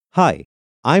Hi,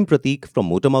 I'm Prateek from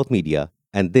Motormouth Media,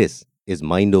 and this is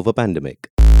Mind Over Pandemic.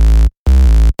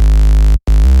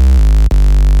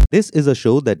 This is a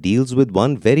show that deals with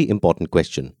one very important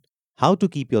question: how to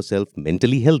keep yourself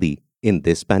mentally healthy in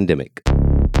this pandemic.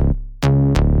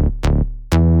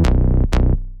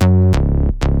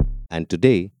 And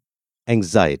today,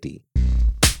 anxiety.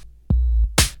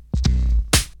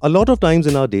 A lot of times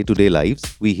in our day to day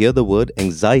lives, we hear the word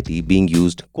anxiety being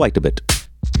used quite a bit.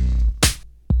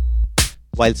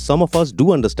 While some of us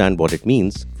do understand what it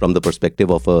means from the perspective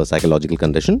of a psychological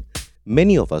condition,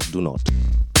 many of us do not.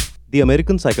 The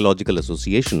American Psychological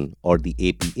Association, or the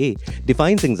APA,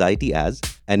 defines anxiety as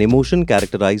an emotion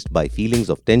characterized by feelings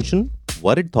of tension,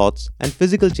 worried thoughts, and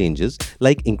physical changes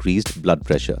like increased blood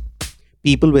pressure.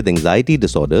 People with anxiety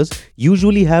disorders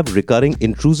usually have recurring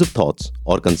intrusive thoughts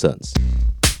or concerns.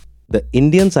 The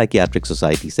Indian Psychiatric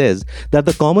Society says that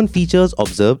the common features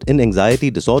observed in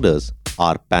anxiety disorders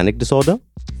are panic disorder,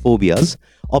 phobias,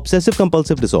 obsessive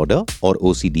compulsive disorder or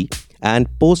OCD, and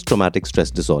post traumatic stress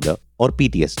disorder or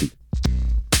PTSD.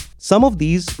 Some of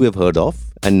these we have heard of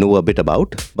and know a bit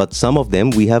about, but some of them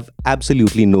we have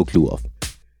absolutely no clue of.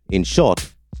 In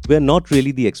short, we are not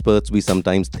really the experts we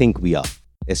sometimes think we are,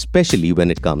 especially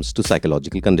when it comes to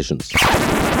psychological conditions.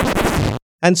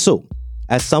 And so,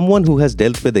 as someone who has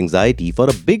dealt with anxiety for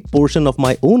a big portion of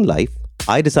my own life,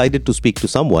 I decided to speak to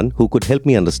someone who could help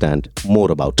me understand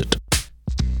more about it.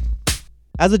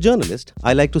 As a journalist,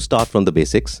 I like to start from the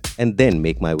basics and then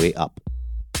make my way up.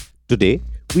 Today,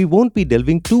 we won't be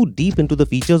delving too deep into the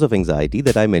features of anxiety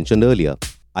that I mentioned earlier.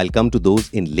 I'll come to those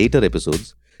in later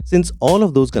episodes, since all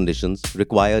of those conditions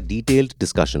require detailed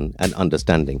discussion and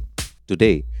understanding.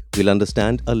 Today, we'll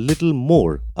understand a little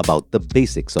more about the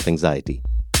basics of anxiety.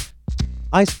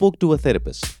 I spoke to a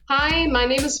therapist. Hi, my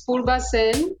name is Purba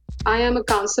Sen. I am a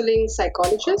counseling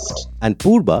psychologist. And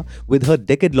Purba, with her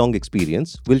decade long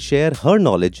experience, will share her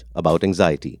knowledge about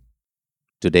anxiety.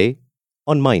 Today,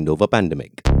 on Mind Over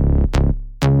Pandemic.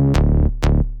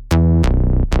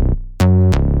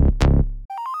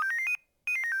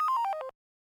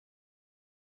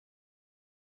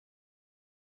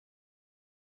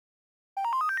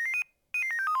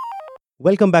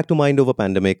 Welcome back to Mind Over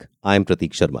Pandemic. I'm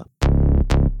Prateek Sharma.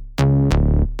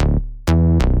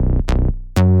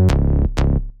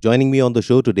 Joining me on the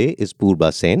show today is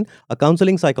Purba Sen, a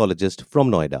counseling psychologist from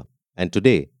Noida. And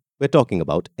today, we're talking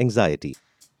about anxiety.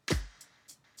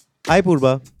 Hi,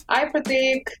 Purba. Hi,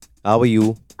 Prateek. How are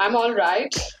you? I'm all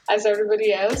right, as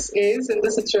everybody else is in the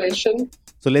situation.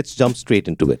 So let's jump straight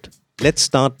into it. Let's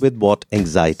start with what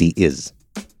anxiety is.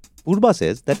 Purba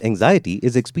says that anxiety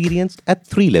is experienced at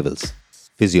three levels: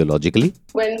 physiologically,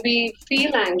 When we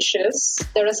feel anxious,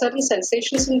 there are certain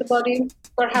sensations in the body,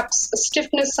 perhaps a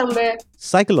stiffness somewhere.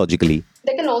 psychologically,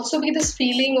 There can also be this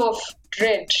feeling of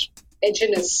dread,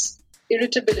 edginess,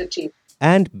 irritability.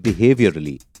 and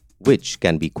behaviorally, which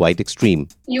can be quite extreme.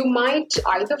 You might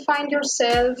either find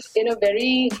yourself in a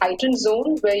very heightened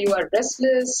zone where you are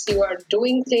restless, you are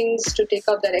doing things to take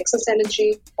out that excess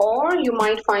energy, or you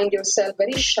might find yourself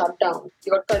very shut down.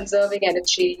 You're conserving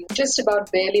energy, just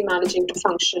about barely managing to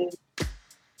function.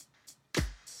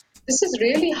 This is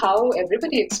really how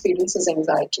everybody experiences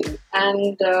anxiety.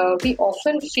 And we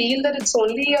often feel that it's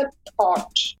only a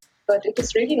thought, but it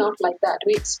is really not like that.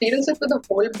 We experience it with the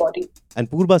whole body. And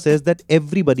Purba says that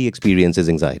everybody experiences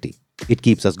anxiety. It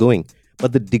keeps us going.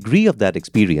 But the degree of that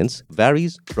experience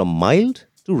varies from mild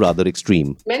to rather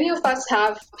extreme. Many of us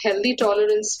have healthy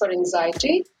tolerance for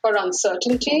anxiety, for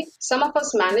uncertainty. Some of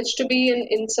us manage to be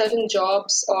in certain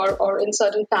jobs or in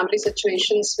certain family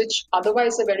situations which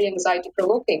otherwise are very anxiety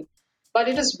provoking. But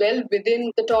it is well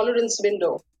within the tolerance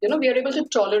window. We are able to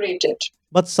tolerate it.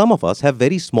 But some of us have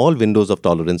very small windows of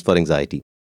tolerance for anxiety,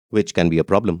 which can be a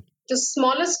problem. The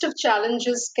smallest of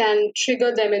challenges can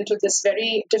trigger them into this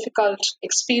very difficult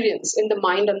experience in the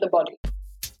mind and the body.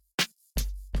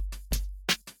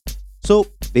 So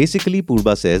basically,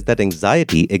 Purba says that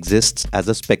anxiety exists as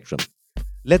a spectrum.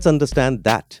 Let's understand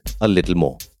that a little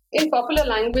more. In popular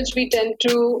language, we tend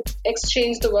to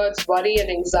exchange the words worry and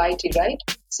anxiety, right?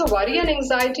 So, worry and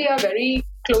anxiety are very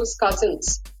close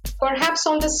cousins. Perhaps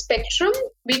on the spectrum,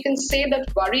 we can say that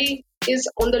worry is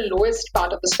on the lowest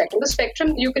part of the spectrum. The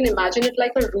spectrum, you can imagine it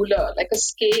like a ruler, like a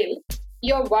scale.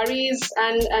 Your worries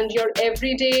and your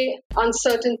everyday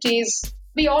uncertainties,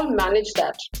 we all manage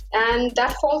that. And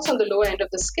that falls on the lower end of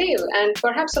the scale. And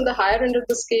perhaps on the higher end of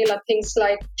the scale are things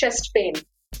like chest pain.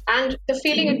 And the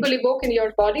feeling it will evoke in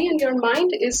your body and your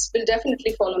mind will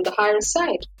definitely fall on the higher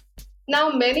side.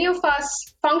 Now, many of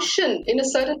us function in a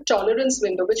certain tolerance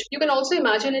window, which you can also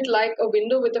imagine it like a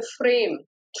window with a frame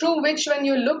through which when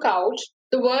you look out,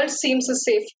 the world seems a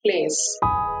safe place.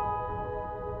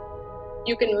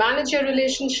 You can manage your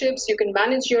relationships, you can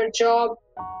manage your job,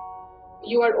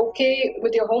 you are okay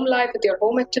with your home life, with your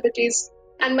home activities,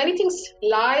 and many things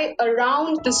lie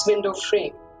around this window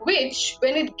frame, which,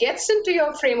 when it gets into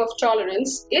your frame of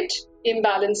tolerance, it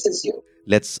imbalances you.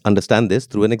 Let's understand this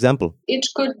through an example. It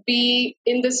could be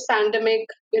in this pandemic,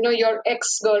 your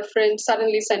ex-girlfriend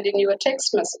suddenly sending you a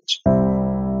text message.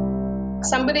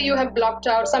 Somebody you have blocked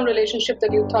out, some relationship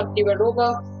that you thought you were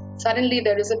over, suddenly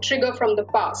there is a trigger from the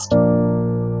past.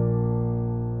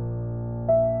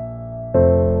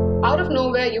 Out of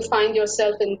nowhere, you find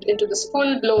yourself into this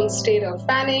full-blown state of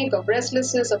panic, of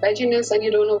restlessness, of edginess, and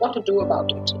you don't know what to do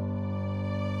about it.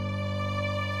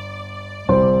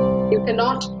 You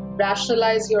cannot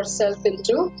rationalize yourself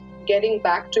into getting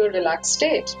back to a relaxed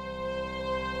state.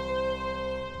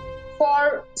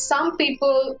 For some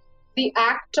people, the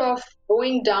act of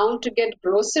going down to get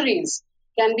groceries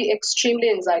can be extremely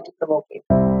anxiety provoking.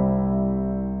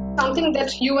 Something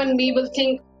that you and me will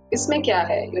think, isme kya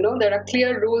hai? There are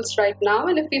clear rules right now,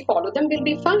 and if we follow them, we'll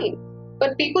be fine.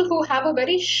 But people who have a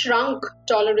very shrunk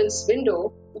tolerance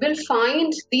window will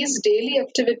find these daily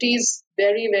activities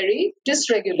very, very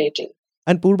dysregulating.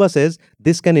 And Purva says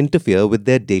this can interfere with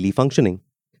their daily functioning.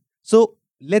 So,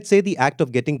 let's say the act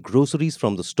of getting groceries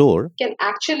from the store Can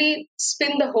actually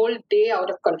spin the whole day out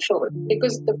of control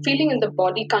because the feeling in the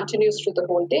body continues through the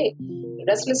whole day. The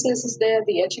restlessness is there,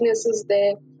 the edginess is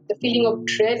there, the feeling of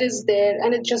dread is there,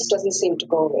 and it just doesn't seem to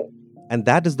go away. And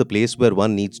that is the place where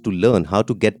one needs to learn how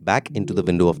to get back into the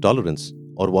window of tolerance,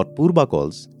 or what Purba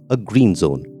calls a green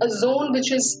zone. A zone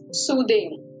which is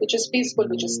soothing, which is peaceful,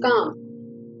 which is calm.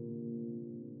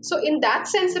 So, in that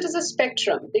sense, it is a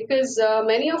spectrum because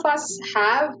many of us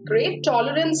have great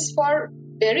tolerance for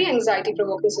very anxiety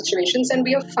provoking situations and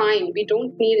we are fine. We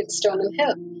don't need external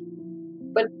help.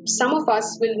 But some of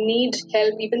us will need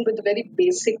help even with the very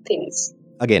basic things.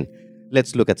 Again,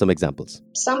 let's look at some examples.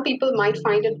 Some people might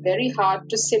find it very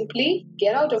hard to simply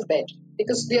get out of bed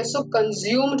because they are so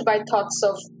consumed by thoughts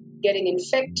of getting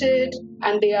infected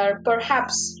and they are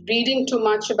perhaps reading too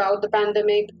much about the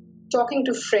pandemic, talking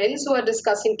to friends who are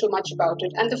discussing too much about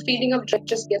it, and the feeling of dread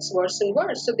just gets worse and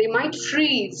worse. So they might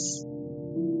freeze.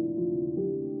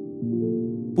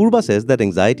 Purba says that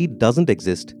anxiety doesn't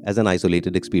exist as an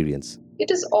isolated experience.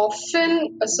 It is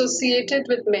often associated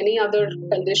with many other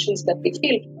conditions that we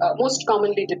feel, most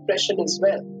commonly depression as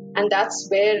well. And that's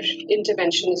where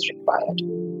intervention is required.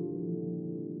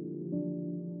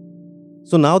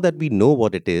 So now that we know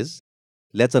what it is,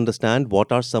 let's understand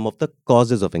what are some of the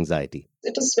causes of anxiety.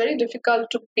 It is very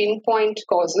difficult to pinpoint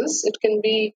causes. It can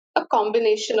be a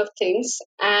combination of things,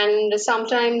 and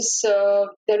sometimes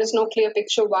there is no clear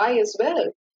picture why as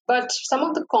well. But some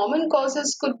of the common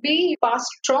causes could be past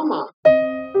trauma,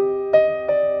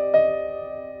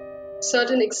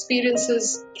 certain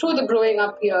experiences through the growing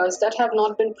up years that have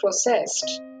not been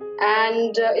processed.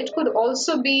 And it could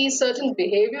also be certain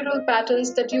behavioral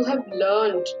patterns that you have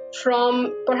learned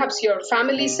from perhaps your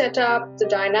family setup, the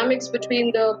dynamics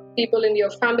between the people in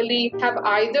your family have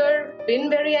either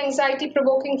been very anxiety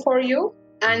provoking for you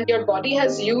and your body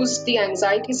has used the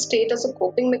anxiety state as a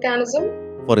coping mechanism.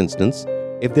 For instance,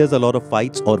 if there's a lot of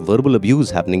fights or verbal abuse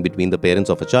happening between the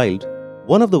parents of a child,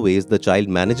 one of the ways the child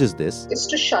manages this is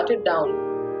to shut it down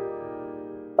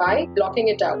by blocking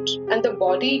it out, and the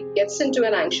body gets into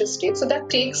an anxious state, so that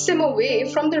takes him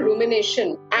away from the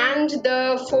rumination and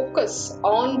the focus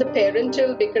on the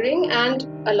parental bickering and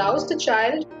allows the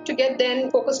child to get then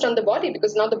focused on the body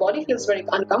because now the body feels very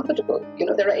uncomfortable.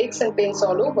 There are aches and pains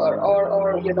all over,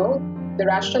 or the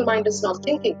rational mind is not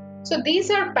thinking. So these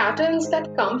are patterns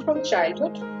that come from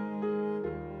childhood.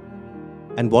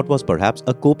 And what was perhaps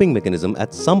a coping mechanism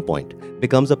at some point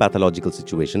becomes a pathological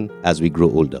situation as we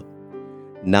grow older.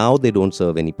 Now they don't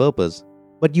serve any purpose,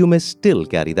 but you may still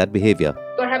carry that behavior.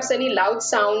 Perhaps any loud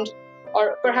sound,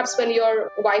 or perhaps when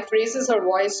your wife raises her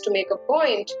voice to make a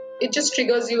point, it just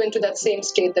triggers you into that same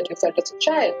state that you felt as a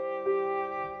child.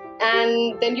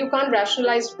 And then you can't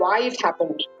rationalize why it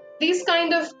happened. These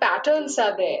kind of patterns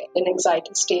are there in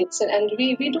anxiety states, and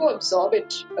we do absorb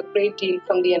it a great deal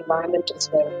from the environment as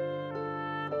well.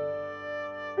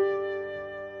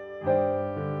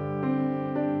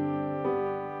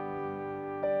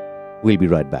 We'll be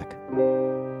right back.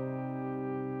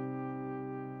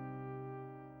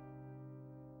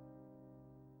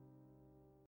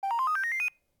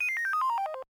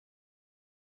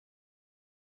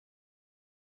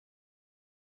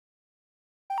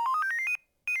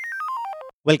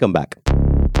 Welcome back.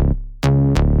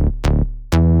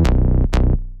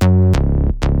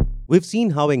 We've seen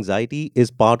how anxiety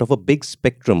is part of a big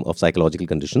spectrum of psychological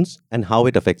conditions and how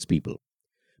it affects people.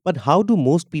 But how do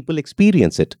most people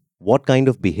experience it? What kind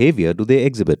of behavior do they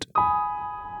exhibit?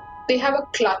 They have a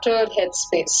cluttered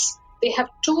headspace. They have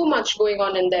too much going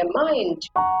on in their mind.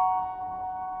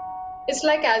 It's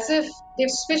like as if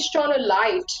they've switched on a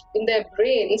light in their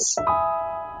brains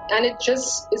and it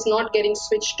just is not getting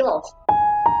switched off.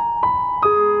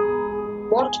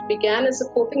 What began as a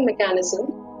coping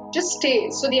mechanism just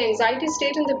stays. So the anxiety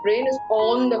state in the brain is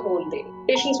on the whole day.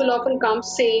 Patients will often come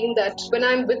saying that when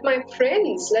I'm with my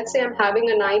friends, let's say I'm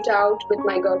having a night out with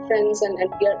my girlfriends and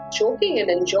we are joking and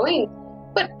enjoying,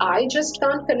 but I just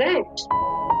can't connect.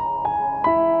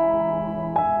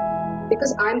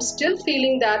 Because I'm still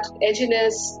feeling that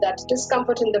edginess, that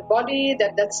discomfort in the body,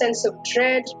 that sense of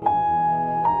dread.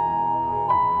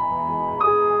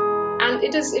 And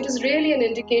it is really an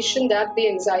indication that the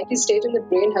anxiety state in the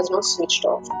brain has not switched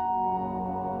off.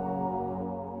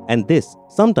 And this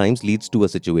sometimes leads to a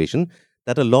situation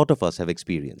that a lot of us have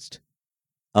experienced: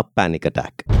 a panic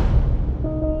attack.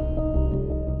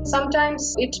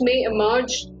 Sometimes it may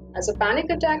emerge as a panic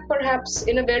attack, perhaps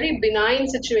in a very benign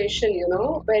situation,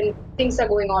 when things are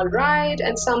going all right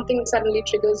and something suddenly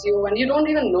triggers you and you don't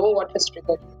even know what has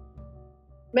triggered you.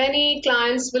 Many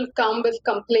clients will come with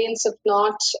complaints of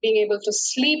not being able to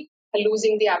sleep,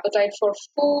 losing the appetite for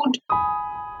food,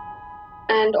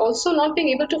 and also not being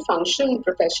able to function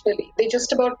professionally. They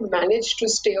just about manage to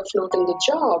stay afloat in the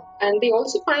job, and they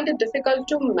also find it difficult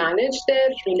to manage their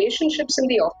relationships in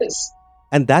the office.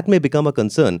 And that may become a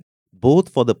concern both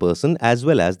for the person as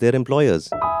well as their employers.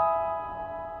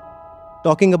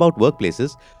 Talking about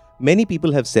workplaces, many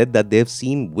people have said that they've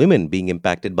seen women being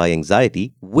impacted by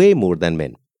anxiety way more than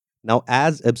men. Now,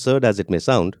 as absurd as it may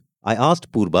sound, I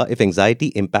asked Purba if anxiety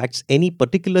impacts any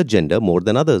particular gender more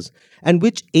than others and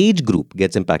which age group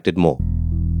gets impacted more.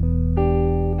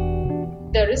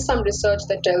 There is some research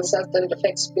that tells us that it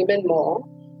affects women more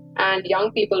and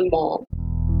young people more.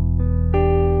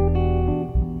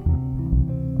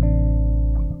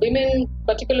 Women,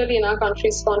 particularly in our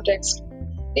country's context,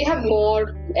 they have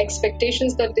more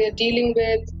expectations that they're dealing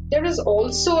with. There is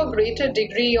also a greater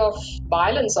degree of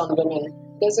violence on women.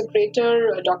 There's a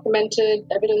greater documented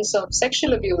evidence of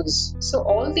sexual abuse. So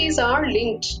all these are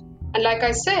linked. And like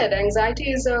I said, anxiety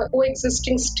is a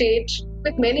coexisting state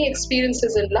with many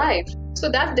experiences in life. So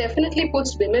that definitely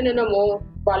puts women in a more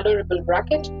vulnerable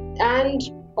bracket. And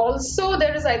also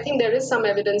I think there is some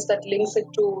evidence that links it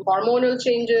to hormonal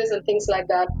changes and things like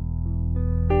that.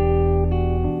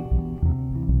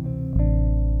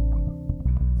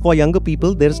 For younger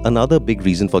people, there's another big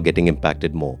reason for getting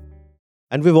impacted more.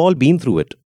 And we've all been through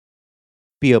it: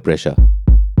 peer pressure.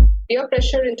 Peer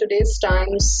pressure in today's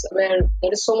times, where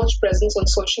there is so much presence on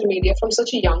social media from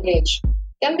such a young age,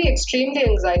 can be extremely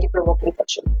anxiety provoking for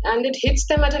children. And it hits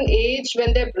them at an age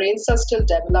when their brains are still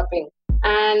developing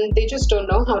and they just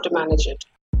don't know how to manage it.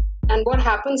 And what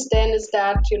happens then is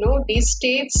that, these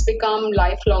states become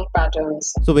lifelong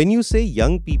patterns. So, when you say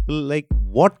young people, like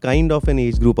what kind of an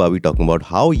age group are we talking about?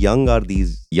 How young are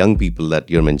these young people that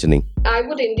you're mentioning? I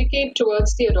would indicate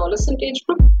towards the adolescent age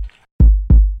group.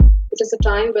 It is a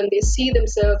time when they see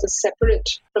themselves as separate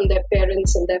from their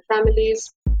parents and their families,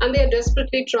 and they are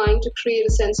desperately trying to create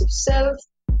a sense of self.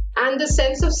 And the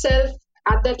sense of self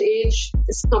at that age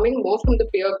is coming more from the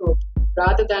peer group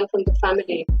rather than from the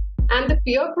family. And the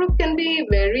peer group can be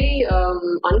very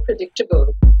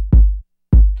unpredictable.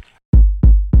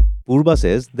 Purba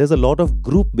says there's a lot of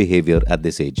group behavior at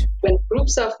this age. When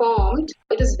groups are formed,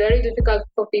 it is very difficult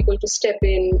for people to step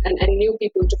in and new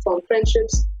people to form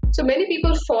friendships. So many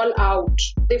people fall out.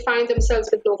 They find themselves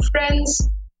with no friends.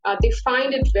 They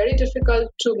find it very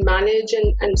difficult to manage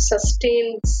and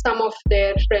sustain some of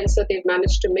their friends that they've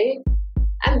managed to make.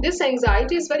 And this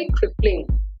anxiety is very crippling,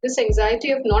 this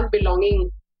anxiety of not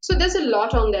belonging. So there's a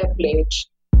lot on their plate.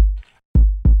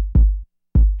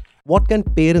 What can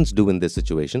parents do in this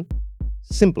situation?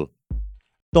 Simple.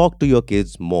 Talk to your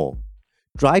kids more.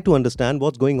 Try to understand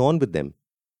what's going on with them.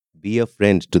 Be a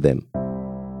friend to them.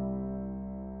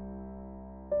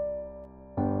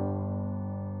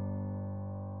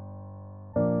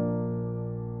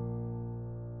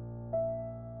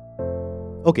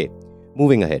 Okay,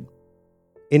 moving ahead.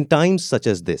 In times such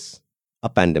as this, a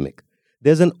pandemic,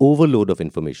 there's an overload of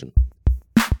information.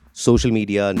 Social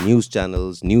media, news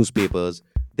channels, newspapers,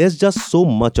 there's just so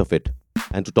much of it.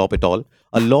 And to top it all,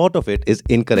 a lot of it is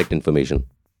incorrect information.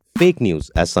 Fake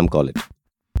news, as some call it.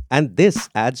 And this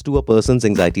adds to a person's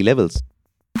anxiety levels.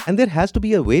 And there has to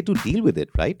be a way to deal with it,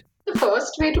 right? The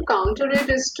first way to counter it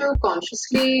is to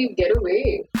consciously get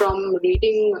away from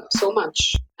reading so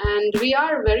much. And we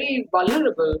are very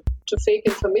vulnerable to fake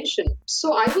information.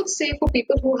 So I would say for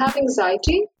people who have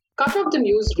anxiety, cut off the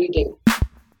news reading.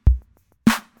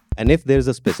 And if there's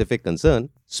a specific concern,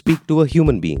 speak to a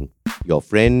human being. Your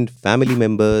friend, family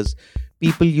members,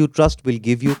 people you trust will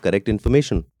give you correct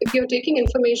information. If you're taking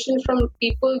information from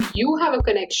people you have a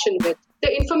connection with,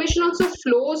 the information also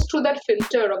flows through that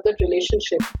filter of that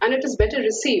relationship and it is better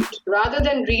received rather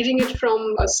than reading it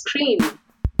from a screen.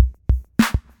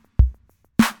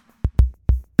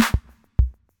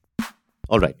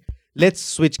 All right, let's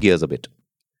switch gears a bit.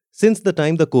 Since the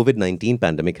time the COVID 19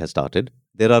 pandemic has started,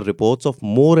 there are reports of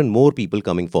more and more people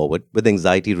coming forward with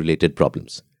anxiety related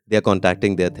problems. They are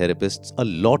contacting their therapists a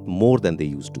lot more than they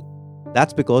used to.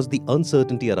 That's because the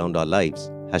uncertainty around our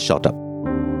lives has shot up.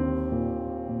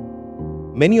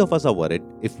 Many of us are worried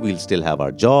if we'll still have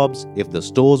our jobs, if the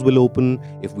stores will open,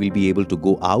 if we'll be able to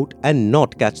go out and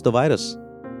not catch the virus.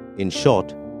 In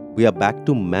short, we are back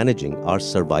to managing our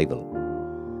survival.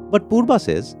 But Purba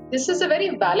says, this is a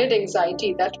very valid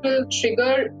anxiety that will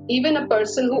trigger even a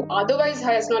person who otherwise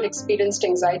has not experienced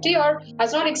anxiety or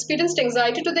has not experienced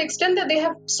anxiety to the extent that they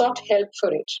have sought help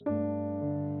for it.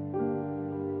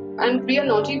 And we are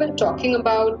not even talking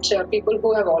about people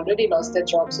who have already lost their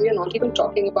jobs. We are not even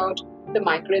talking about the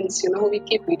migrants, who we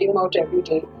keep reading about every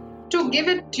day. To give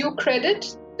it due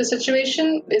credit, the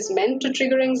situation is meant to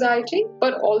trigger anxiety,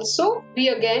 but also we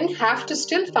again have to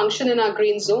still function in our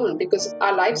green zone because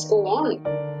our lives go on.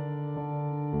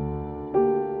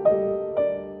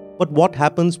 but what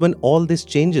happens when all this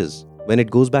changes, when it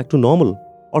goes back to normal,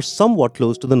 or somewhat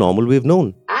close to the normal we've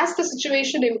known? As the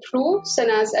situation improves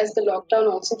and as the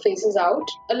lockdown also phases out,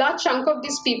 a large chunk of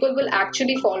these people will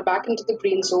actually fall back into the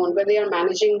green zone where they are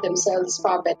managing themselves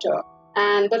far better.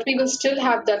 But we will still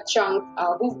have that chunk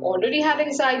who've already had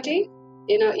anxiety,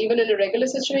 even in a regular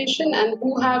situation, and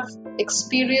who have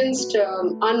experienced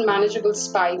unmanageable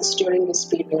spikes during this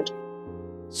period.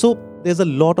 So there's a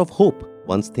lot of hope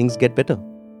once things get better.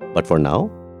 But for now,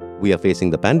 we are facing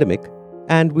the pandemic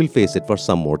and we'll face it for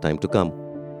some more time to come.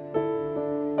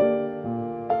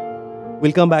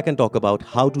 We'll come back and talk about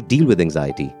how to deal with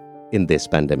anxiety in this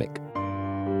pandemic.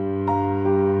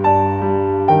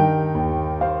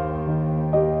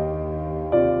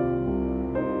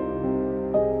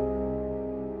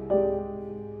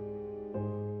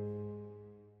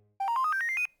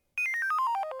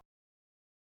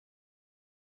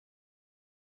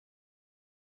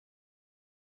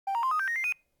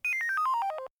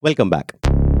 Welcome back.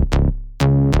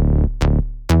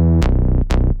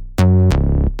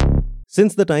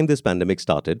 Since the time this pandemic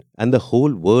started and the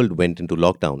whole world went into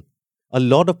lockdown, a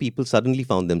lot of people suddenly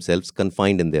found themselves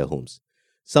confined in their homes.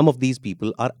 Some of these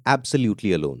people are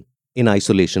absolutely alone, in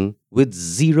isolation, with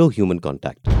zero human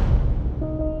contact.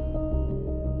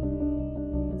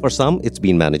 For some, it's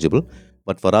been manageable,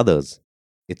 but for others,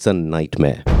 it's a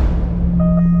nightmare.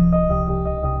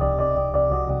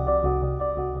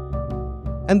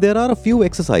 And there are a few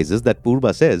exercises that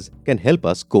Purba says can help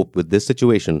us cope with this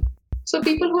situation. So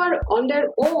people who are on their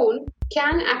own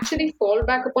can actually fall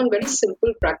back upon very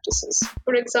simple practices.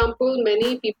 For example,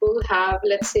 many people have,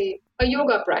 let's say, a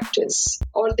yoga practice,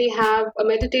 or they have a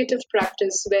meditative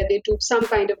practice where they do some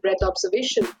kind of breath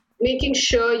observation, making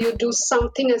sure you do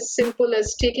something as simple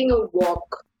as taking a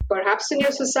walk, perhaps in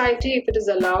your society if it is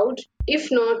allowed, if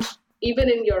not,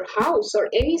 even in your house or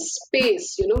any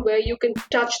space, where you can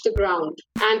touch the ground,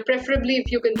 and preferably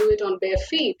if you can do it on bare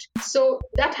feet. So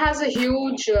that has a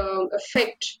huge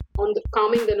effect on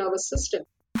calming the nervous system.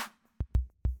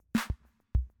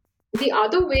 The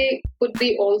other way would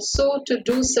be also to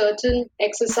do certain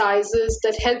exercises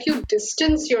that help you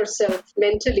distance yourself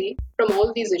mentally from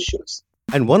all these issues.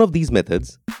 And one of these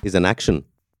methods is an action.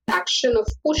 Action of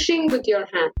pushing with your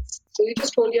hands. So you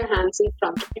just hold your hands in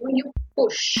front of you and you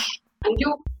push. And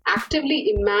you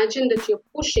actively imagine that you're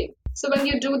pushing. So when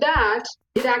you do that,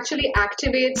 it actually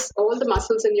activates all the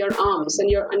muscles in your arms, and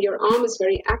your arm is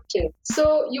very active.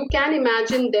 So you can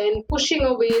imagine then pushing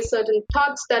away certain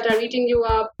thoughts that are eating you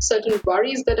up, certain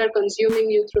worries that are consuming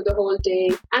you through the whole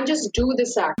day, and just do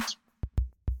this act.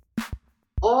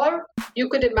 Or you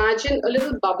could imagine a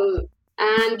little bubble,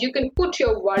 and you can put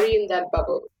your worry in that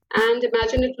bubble and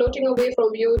imagine it floating away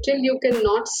from you till you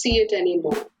cannot see it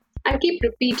anymore. And keep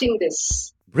repeating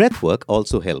this. Breath work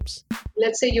also helps.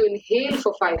 Let's say you inhale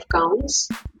for 5 counts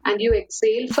and you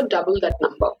exhale for double that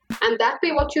number. And that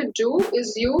way what you do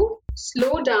is you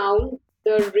slow down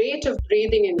the rate of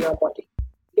breathing in your body.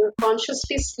 You're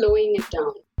consciously slowing it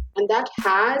down. And that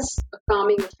has a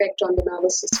calming effect on the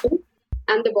nervous system.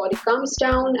 And the body calms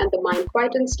down and the mind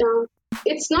quietens down.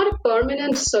 It's not a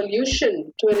permanent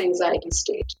solution to an anxiety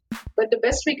state. But the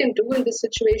best we can do in this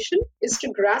situation is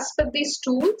to grasp at these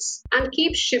tools and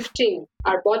keep shifting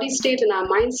our body state and our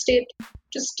mind state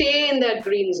to stay in that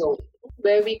green zone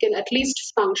where we can at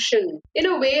least function in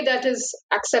a way that is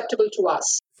acceptable to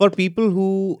us. For people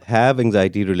who have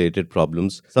anxiety related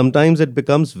problems, sometimes it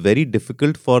becomes very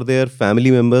difficult for their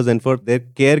family members and for their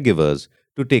caregivers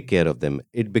to take care of them.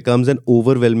 It becomes an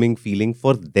overwhelming feeling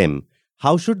for them.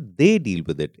 How should they deal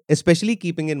with it, especially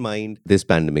keeping in mind this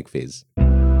pandemic phase?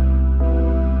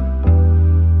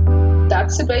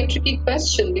 That's a very tricky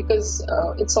question because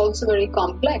it's also very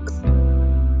complex.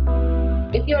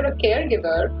 If you're a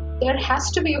caregiver, there has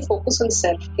to be a focus on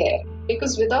self care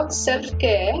because without self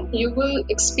care, you will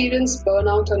experience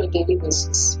burnout on a daily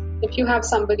basis. If you have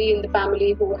somebody in the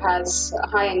family who has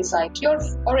high anxiety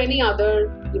or any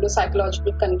other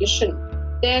psychological condition,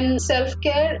 then self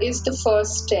care is the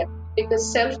first step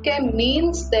because self care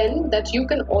means then that you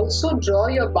can also draw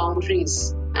your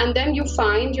boundaries and then you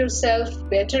find yourself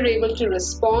better able to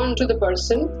respond to the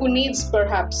person who needs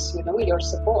perhaps your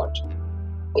support.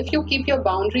 If you keep your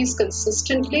boundaries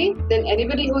consistently, then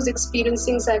anybody who's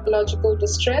experiencing psychological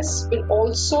distress will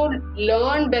also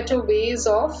learn better ways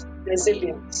of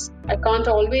resilience. I can't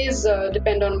always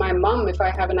depend on my mom if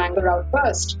I have an anger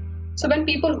outburst. So when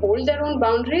people hold their own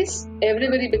boundaries,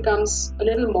 everybody becomes a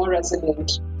little more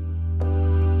resilient.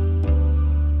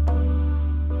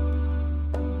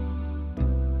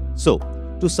 So,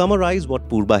 to summarize what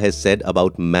Purba has said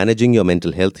about managing your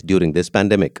mental health during this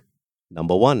pandemic.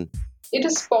 Number 1. It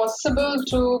is possible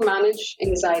to manage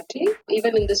anxiety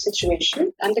even in this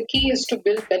situation, and the key is to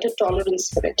build better tolerance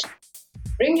for it.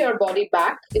 Bring your body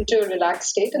back into a relaxed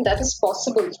state, and that is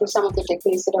possible through some of the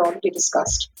techniques that I already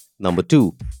discussed. Number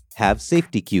 2. Have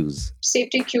safety cues.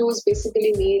 Safety cues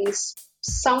basically means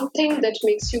something that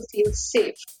makes you feel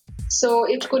safe. So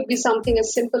it could be something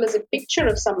as simple as a picture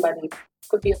of somebody. It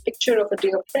could be a picture of a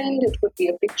dear friend. It could be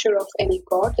a picture of any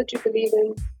god that you believe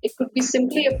in. It could be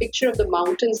simply a picture of the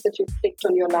mountains that you clicked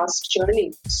on your last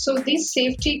journey. So these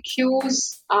safety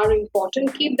cues are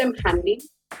important. Keep them handy.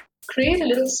 Create a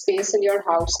little space in your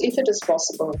house if it is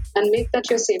possible and make that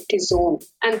your safety zone.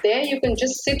 And there you can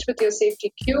just sit with your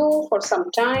safety cue for some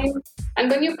time. And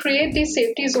when you create these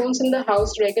safety zones in the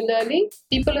house regularly,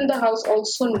 people in the house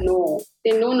also know.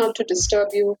 They know not to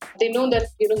disturb you. They know that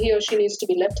he or she needs to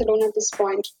be left alone at this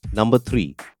point. Number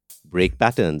 3. Break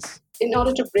patterns. In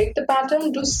order to break the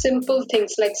pattern, do simple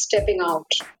things like stepping out.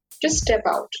 Just step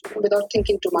out without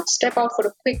thinking too much. Step out for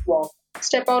a quick walk.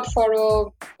 Step out for a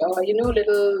little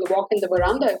walk in the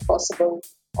veranda if possible,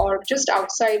 or just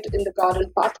outside in the garden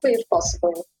pathway if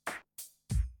possible.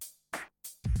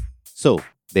 So,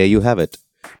 there you have it.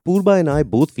 Purba and I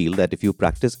both feel that if you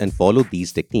practice and follow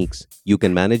these techniques, you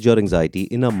can manage your anxiety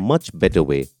in a much better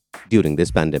way during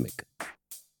this pandemic.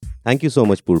 Thank you so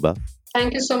much, Purba.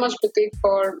 Thank you so much, Pratik,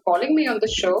 for calling me on the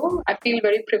show. I feel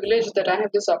very privileged that I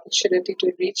have this opportunity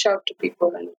to reach out to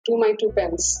people and do my 2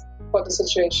 pence for the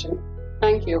situation.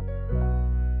 Thank you.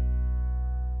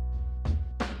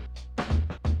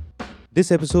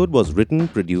 This episode was written,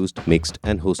 produced, mixed,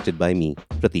 and hosted by me,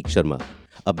 Pratik Sharma.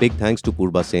 A big thanks to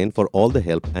Purba Sen for all the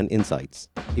help and insights.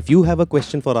 If you have a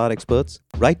question for our experts,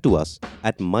 write to us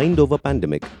at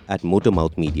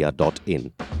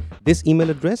mindoverpandemic@motormouthmedia.in. This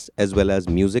email address, as well as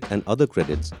music and other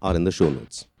credits, are in the show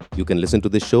notes. You can listen to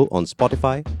this show on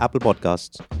Spotify, Apple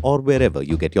Podcasts, or wherever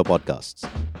you get your podcasts.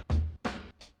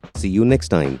 See you next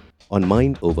time on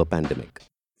Mind Over Pandemic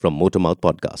from Motormouth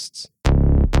Podcasts.